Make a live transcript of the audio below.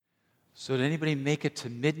So did anybody make it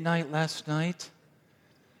to midnight last night?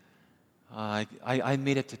 I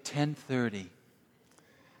made it to 10:30.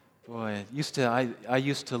 Boy, I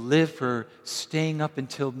used to live for staying up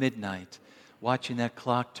until midnight, watching that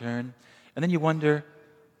clock turn. And then you wonder,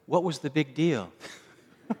 what was the big deal?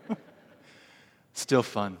 Still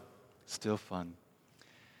fun. Still fun.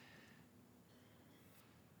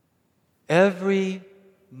 Every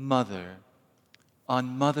mother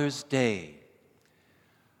on Mother's Day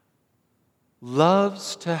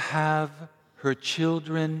loves to have her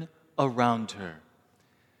children around her.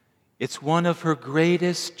 It's one of her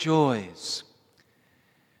greatest joys.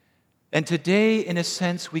 And today, in a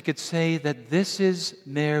sense, we could say that this is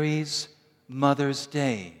Mary's Mother's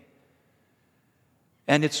Day.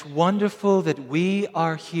 And it's wonderful that we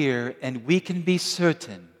are here and we can be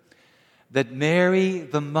certain that Mary,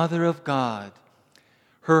 the Mother of God,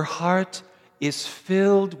 her heart is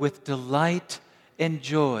filled with delight and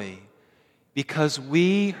joy because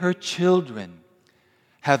we, her children,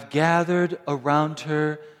 have gathered around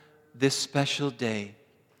her this special day.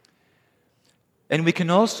 And we can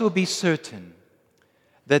also be certain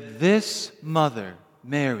that this mother,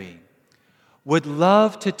 Mary, would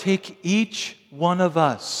love to take each one of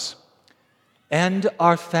us and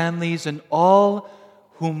our families and all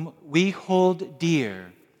whom we hold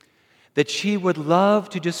dear, that she would love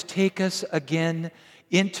to just take us again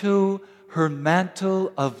into her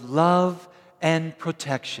mantle of love and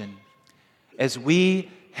protection as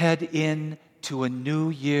we head into a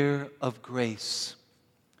new year of grace.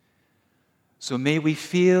 So may we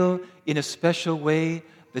feel in a special way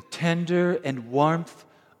the tender and warmth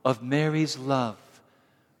of Mary's love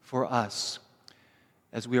for us,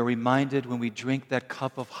 as we are reminded when we drink that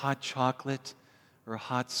cup of hot chocolate or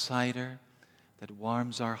hot cider that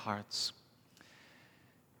warms our hearts.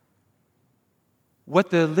 What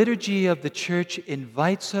the liturgy of the Church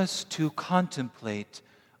invites us to contemplate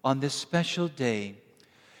on this special day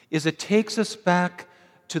is it takes us back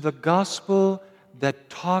to the gospel that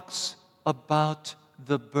talks about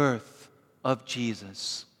the birth of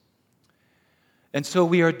Jesus. And so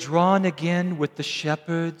we are drawn again with the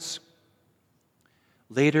shepherds,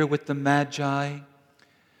 later with the Magi,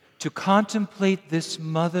 to contemplate this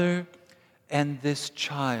mother and this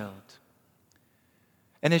child.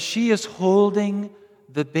 And as she is holding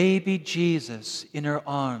the baby Jesus in her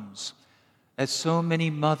arms, as so many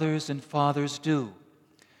mothers and fathers do,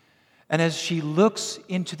 and as she looks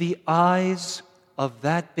into the eyes of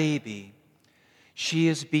that baby, she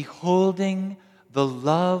is beholding the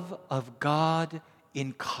love of God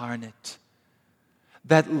incarnate.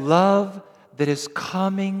 That love that is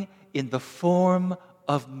coming in the form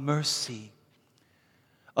of mercy.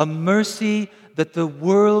 A mercy that the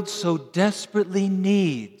world so desperately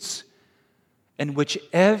needs, and which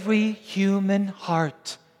every human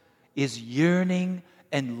heart is yearning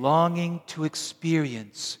and longing to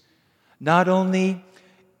experience, not only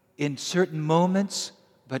in certain moments,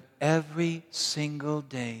 but every single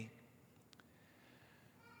day.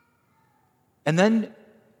 And then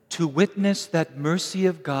to witness that mercy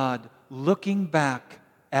of God looking back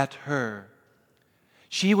at her.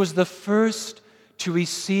 She was the first to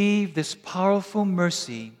receive this powerful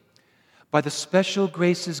mercy by the special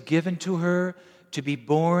graces given to her to be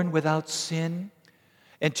born without sin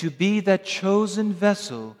and to be that chosen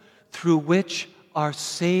vessel through which our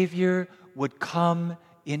Savior would come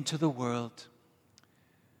into the world.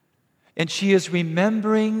 And she is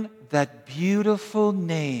remembering that beautiful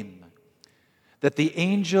name that the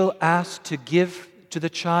angel asked to give to the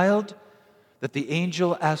child, that the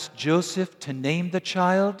angel asked Joseph to name the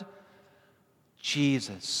child,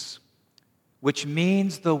 Jesus, which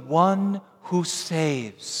means the one who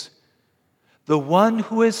saves, the one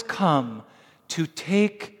who has come to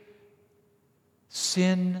take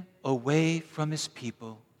sin away from his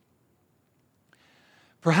people.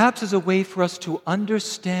 Perhaps as a way for us to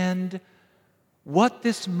understand what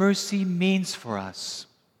this mercy means for us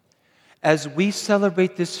as we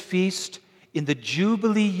celebrate this feast in the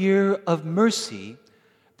Jubilee year of mercy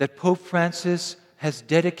that Pope Francis has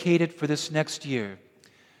dedicated for this next year.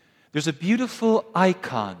 There's a beautiful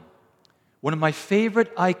icon, one of my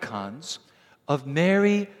favorite icons, of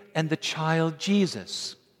Mary and the child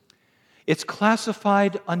Jesus. It's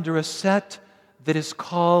classified under a set that is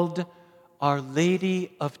called Our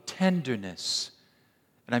Lady of Tenderness.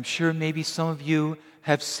 And I'm sure maybe some of you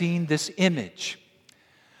have seen this image.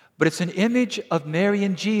 But it's an image of Mary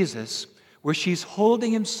and Jesus where she's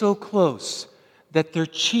holding him so close that their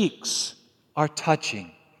cheeks are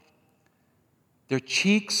touching. Their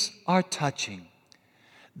cheeks are touching.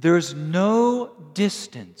 There's no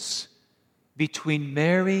distance between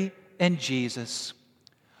Mary and Jesus.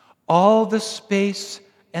 all the space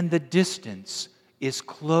and the distance is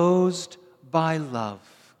closed by love.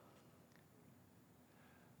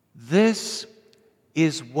 This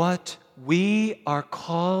is what we are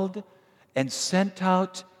called and sent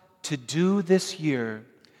out to do this year,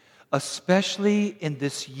 especially in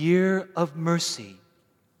this year of mercy.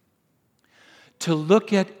 To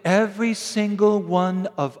look at every single one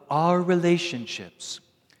of our relationships,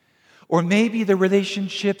 or maybe the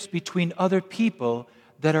relationships between other people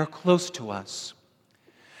that are close to us,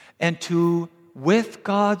 and to, with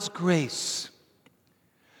God's grace,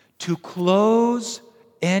 to close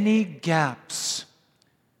any gaps,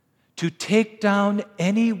 to take down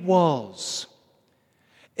any walls,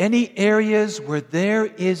 any areas where there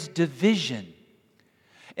is division,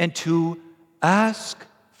 and to ask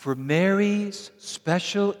for Mary's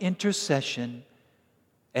special intercession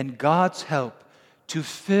and God's help to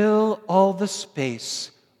fill all the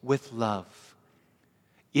space with love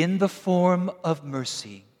in the form of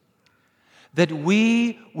mercy. That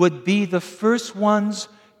we would be the first ones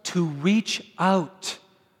to reach out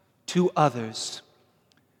to others.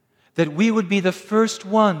 That we would be the first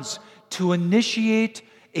ones to initiate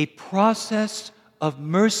a process of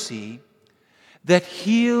mercy that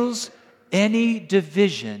heals any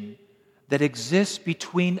division that exists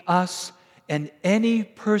between us and any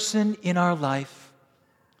person in our life.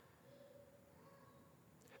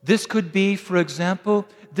 This could be, for example,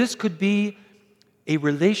 this could be a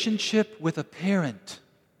relationship with a parent.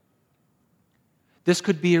 This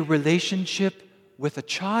could be a relationship with a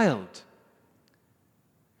child.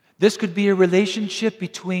 This could be a relationship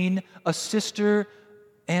between a sister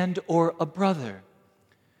and or a brother.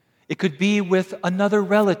 It could be with another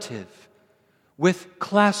relative, with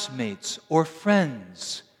classmates or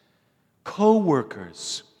friends,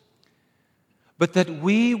 co-workers. But that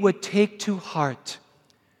we would take to heart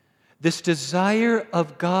this desire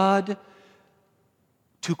of God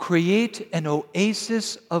to create an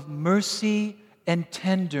oasis of mercy and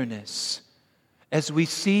tenderness, as we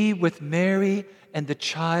see with Mary and the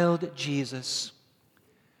child Jesus.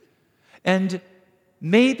 And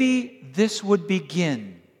maybe this would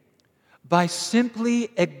begin by simply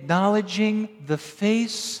acknowledging the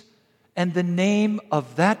face and the name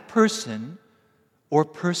of that person or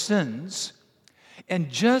persons, and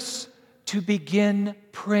just to begin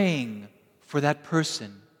praying for that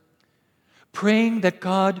person. Praying that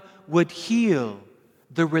God would heal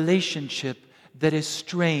the relationship that is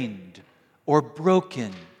strained or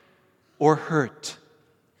broken or hurt.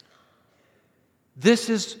 This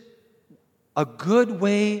is a good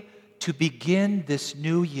way to begin this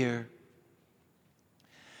new year.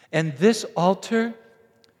 And this altar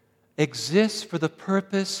exists for the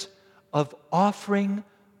purpose of offering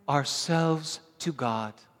ourselves to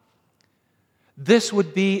God. This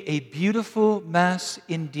would be a beautiful Mass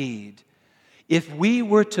indeed if we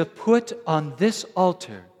were to put on this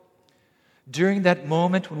altar, during that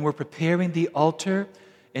moment when we're preparing the altar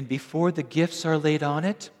and before the gifts are laid on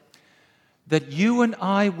it, that you and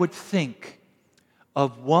I would think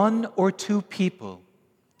of one or two people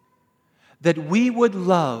that we would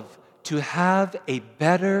love to have a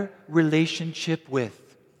better relationship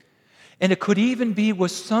with. And it could even be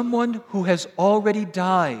with someone who has already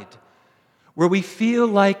died, where we feel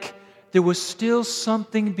like there was still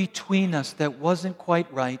something between us that wasn't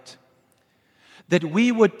quite right. That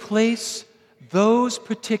we would place those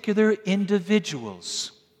particular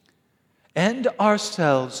individuals and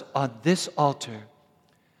ourselves on this altar.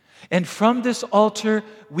 And from this altar,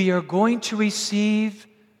 we are going to receive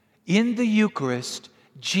in the Eucharist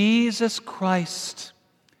Jesus Christ,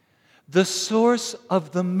 the source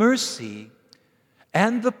of the mercy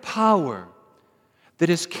and the power that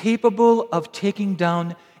is capable of taking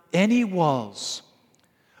down any walls,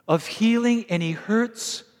 of healing any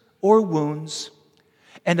hurts or wounds,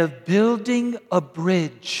 and of building a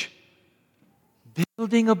bridge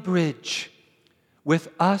with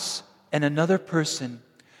us and another person,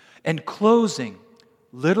 and closing,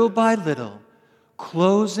 little by little,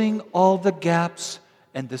 closing all the gaps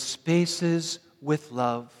and the spaces with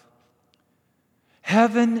love.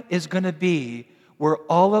 Heaven is going to be where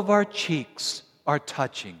all of our cheeks are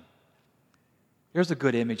touching. Here's a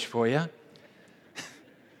good image for you.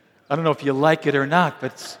 I don't know if you like it or not,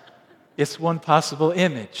 but it's one possible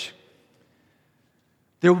image.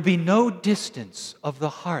 There will be no distance of the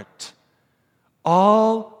heart.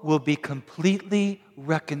 All will be completely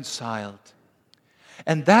reconciled.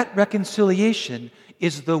 And that reconciliation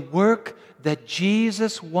is the work that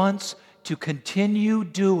Jesus wants to continue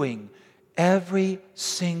doing every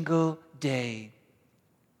single day.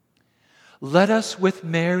 Let us, with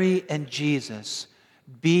Mary and Jesus,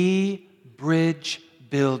 be bridge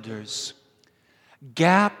builders,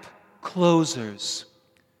 gap closers,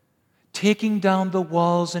 taking down the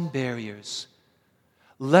walls and barriers.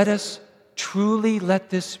 Let us truly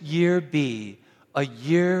let this year be a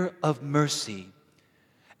year of mercy,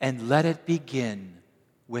 and let it begin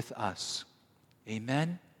with us.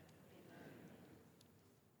 Amen.